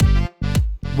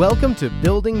Welcome to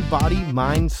Building Body,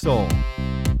 Mind, Soul.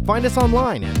 Find us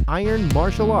online at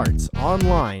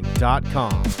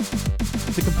ironmartialartsonline.com.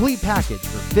 The complete package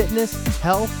for fitness,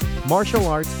 health, martial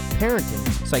arts,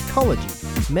 parenting, psychology,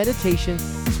 meditation,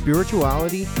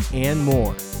 spirituality, and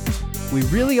more. We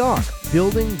really are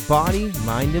building body,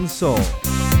 mind, and soul.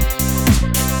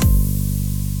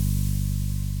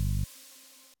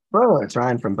 Hello, it's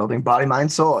Ryan from Building Body,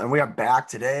 Mind, Soul, and we are back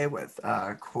today with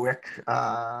a quick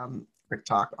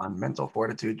talk on mental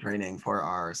fortitude training for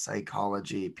our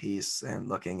psychology piece and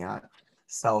looking at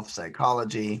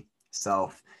self-psychology,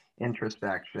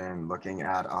 self-introspection, looking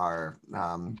at our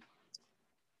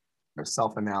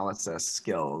self-analysis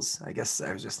skills. I guess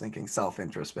I was just thinking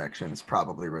self-introspection is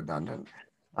probably redundant.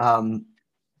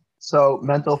 So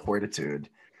mental fortitude.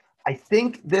 I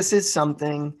think this is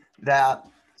something that,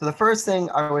 so the first thing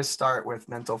I always start with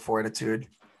mental fortitude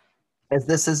is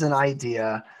this is an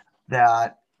idea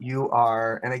that you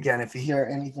are, and again, if you hear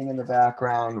anything in the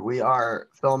background, we are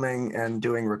filming and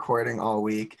doing recording all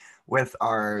week with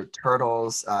our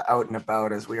turtles out and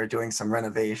about as we are doing some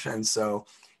renovations. So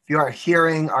if you are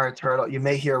hearing our turtle, you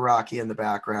may hear Rocky in the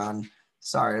background.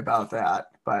 Sorry about that,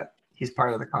 but he's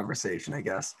part of the conversation, I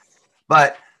guess.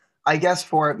 But I guess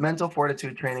for mental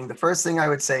fortitude training, the first thing I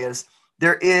would say is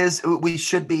we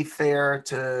should be fair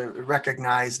to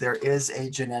recognize there is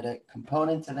a genetic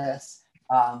component to this.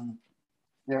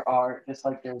 There are, just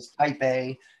like there's type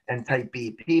A and type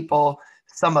B people,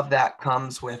 some of that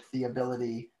comes with the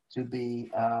ability to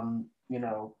be,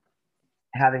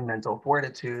 having mental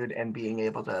fortitude and being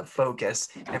able to focus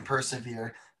and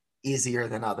persevere easier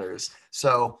than others.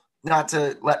 So not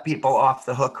to let people off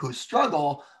the hook who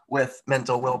struggle with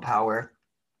mental willpower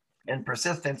and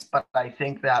persistence, but I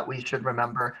think that we should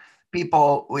remember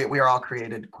people, we are all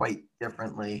created quite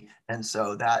differently, and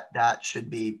so that should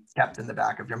be kept in the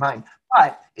back of your mind.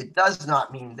 But it does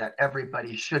not mean that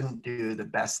everybody shouldn't do the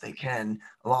best they can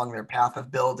along their path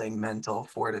of building mental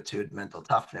fortitude, mental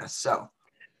toughness. So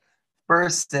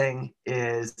first thing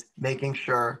is making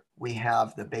sure we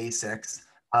have the basics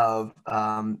of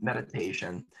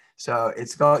meditation. So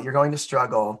you're going to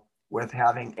struggle with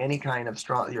having any kind of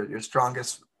your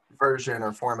strongest version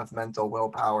or form of mental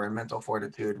willpower and mental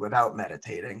fortitude without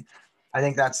meditating. I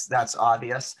think that's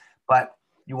obvious, but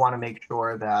you want to make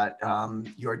sure that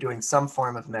you're doing some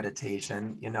form of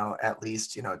meditation, at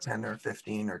least, 10 or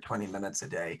 15 or 20 minutes a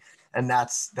day. And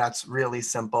that's really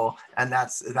simple. And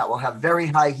that will have very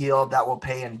high yield, that will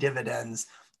pay in dividends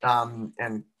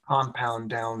and compound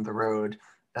down the road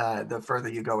the further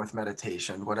you go with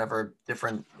meditation, whatever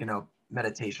different,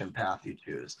 meditation path you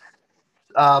choose.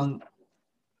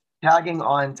 Tagging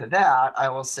on to that, I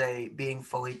will say being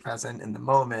fully present in the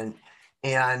moment.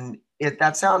 And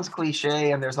that sounds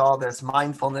cliche, and there's all this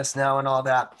mindfulness now and all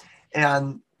that.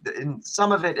 And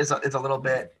some of it is a little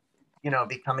bit,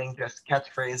 becoming just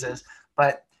catchphrases.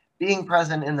 But being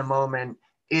present in the moment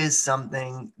is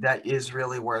something that is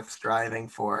really worth striving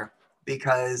for,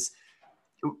 because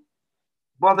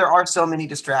well, there are so many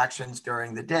distractions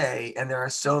during the day, and there are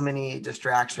so many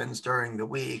distractions during the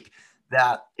week,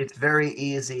 that it's very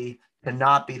easy to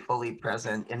not be fully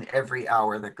present in every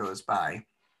hour that goes by.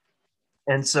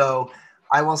 And so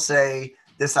I will say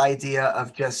this idea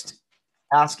of just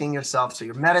asking yourself, so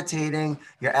you're meditating,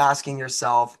 you're asking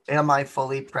yourself, am I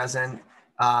fully present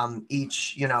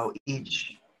each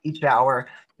hour?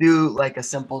 Do like a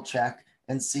simple check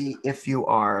and see if you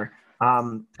are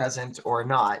present or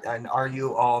not, and are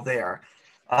you all there?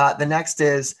 The next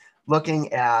is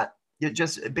looking at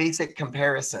just basic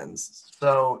comparisons.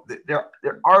 So there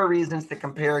are reasons to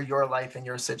compare your life and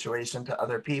your situation to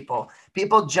other people.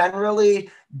 People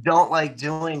generally don't like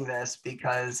doing this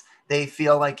because they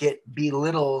feel like it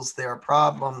belittles their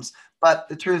problems. But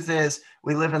the truth is,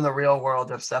 we live in the real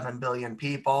world of 7 billion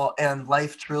people, and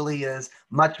life truly is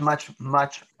much, much,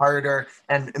 much harder,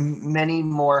 and many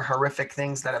more horrific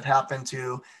things that have happened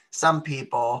to some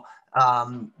people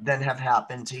than have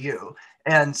happened to you.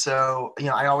 And so,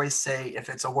 I always say, if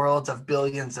it's a world of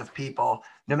billions of people,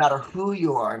 no matter who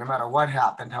you are, no matter what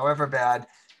happened, however bad,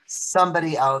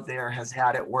 somebody out there has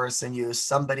had it worse than you.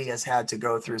 Somebody has had to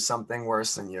go through something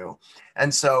worse than you.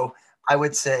 And so I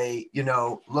would say,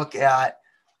 look at,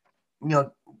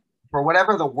 for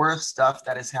whatever the worst stuff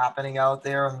that is happening out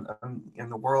there in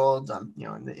the world,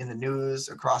 in the news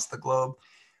across the globe,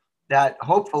 that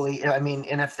hopefully,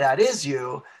 and if that is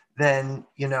you, then,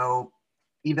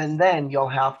 even then you'll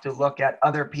have to look at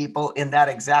other people in that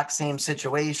exact same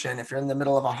situation. If you're in the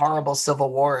middle of a horrible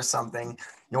civil war or something,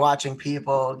 you're watching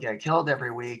people get killed every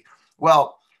week.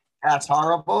 Well, That's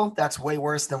horrible. That's way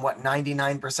worse than what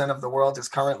 99% of the world is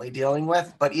currently dealing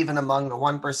with. But even among the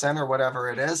 1% or whatever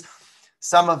it is,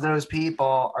 some of those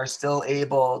people are still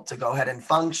able to go ahead and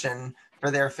function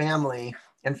for their family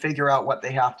and figure out what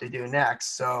they have to do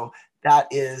next. So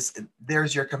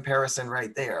there's your comparison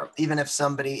right there. Even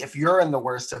if you're in the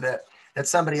worst of it, that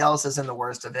somebody else is in the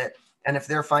worst of it. And if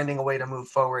they're finding a way to move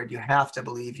forward, you have to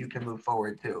believe you can move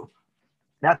forward too.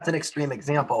 That's an extreme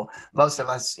example. Most of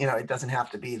us, it doesn't have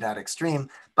to be that extreme,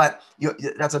 but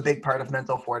that's a big part of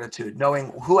mental fortitude,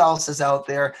 knowing who else is out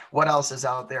there, what else is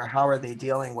out there, how are they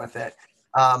dealing with it.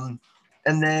 And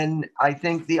then I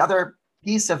think the other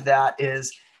piece of that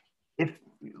is, if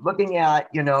looking at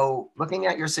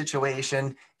your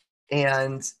situation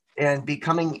and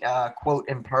becoming quote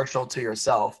impartial to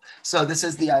yourself. So this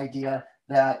is the idea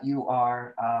that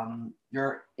you're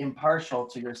impartial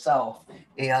to yourself,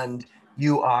 and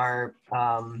you're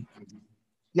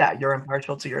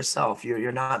impartial to yourself.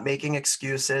 You're not making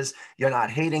excuses. You're not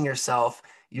hating yourself.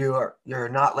 You're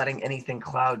not letting anything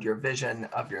cloud your vision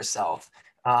of yourself.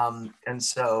 And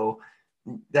so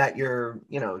that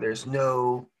there's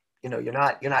no, you're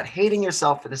not hating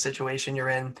yourself for the situation you're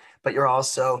in, but you're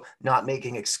also not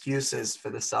making excuses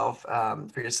for yourself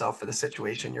for the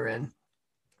situation you're in.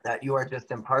 That you are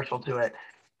just impartial to it.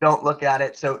 Don't look at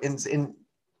it. So in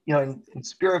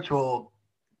spiritual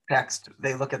text,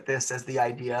 they look at this as the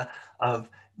idea of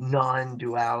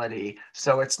non-duality.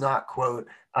 So it's not, quote,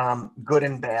 good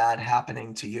and bad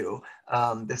happening to you.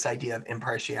 This idea of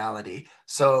impartiality.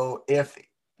 So if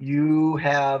you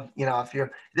have,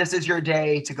 this is your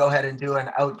day to go ahead and do an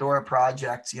outdoor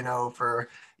project, for,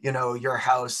 your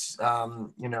house,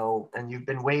 and you've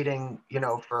been waiting,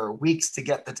 for weeks to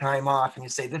get the time off, and you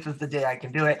say, this is the day I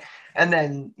can do it. And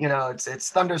then,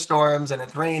 it's thunderstorms and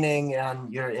it's raining,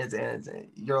 and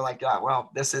you're like, oh,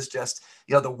 well, this is just,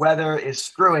 the weather is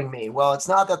screwing me. Well, it's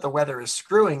not that the weather is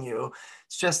screwing you.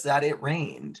 It's just that it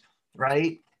rained,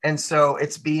 right? And so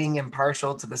it's being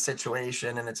impartial to the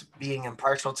situation, and it's being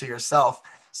impartial to yourself,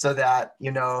 so that,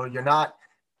 you're not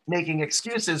making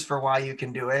excuses for why you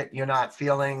can do it. You're not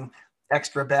feeling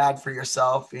extra bad for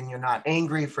yourself, and you're not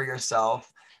angry for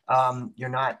yourself. You're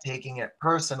not taking it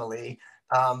personally,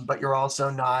 but you're also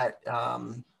not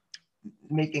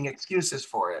making excuses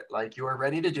for it. Like, you are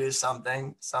ready to do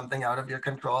something out of your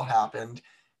control happened.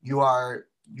 You are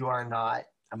not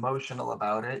emotional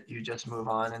about it. You just move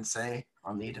on and say,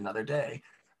 I'll need another day,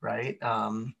 right?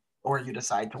 Or you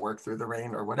decide to work through the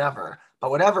rain or whatever. But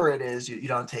whatever it is, you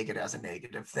don't take it as a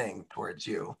negative thing towards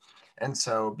you. And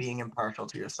so being impartial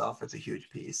to yourself is a huge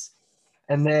piece.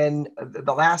 And then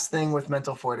the last thing with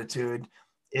mental fortitude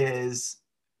is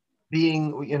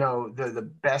being,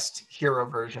 the best hero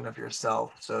version of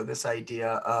yourself. So this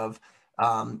idea of,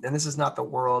 and this is not the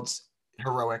world's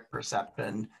heroic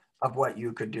perception of what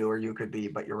you could do or you could be,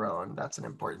 but your own. That's an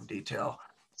important detail.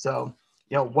 So,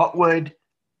 what would,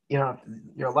 if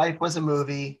your life was a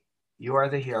movie, you are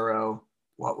the hero,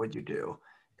 what would you do?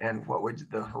 And what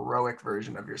would the heroic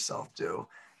version of yourself do?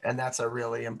 And that's a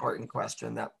really important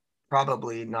question that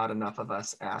probably not enough of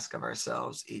us ask of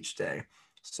ourselves each day.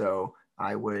 So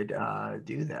I would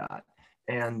do that.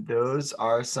 And those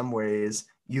are some ways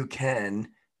you can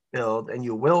build, and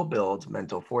you will build,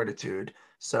 mental fortitude.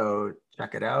 So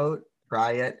check it out,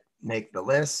 try it, make the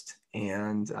list,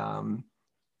 and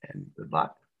good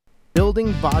luck.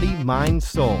 Building Body, Mind,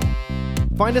 Soul.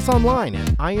 Find us online at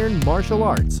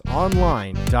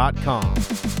ironmartialartsonline.com.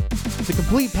 The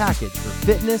complete package for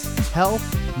fitness, health,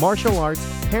 martial arts,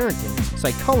 parenting,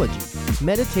 psychology,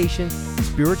 meditation,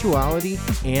 spirituality,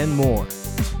 and more.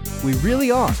 We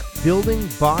really are building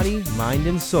body, mind,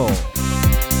 and soul.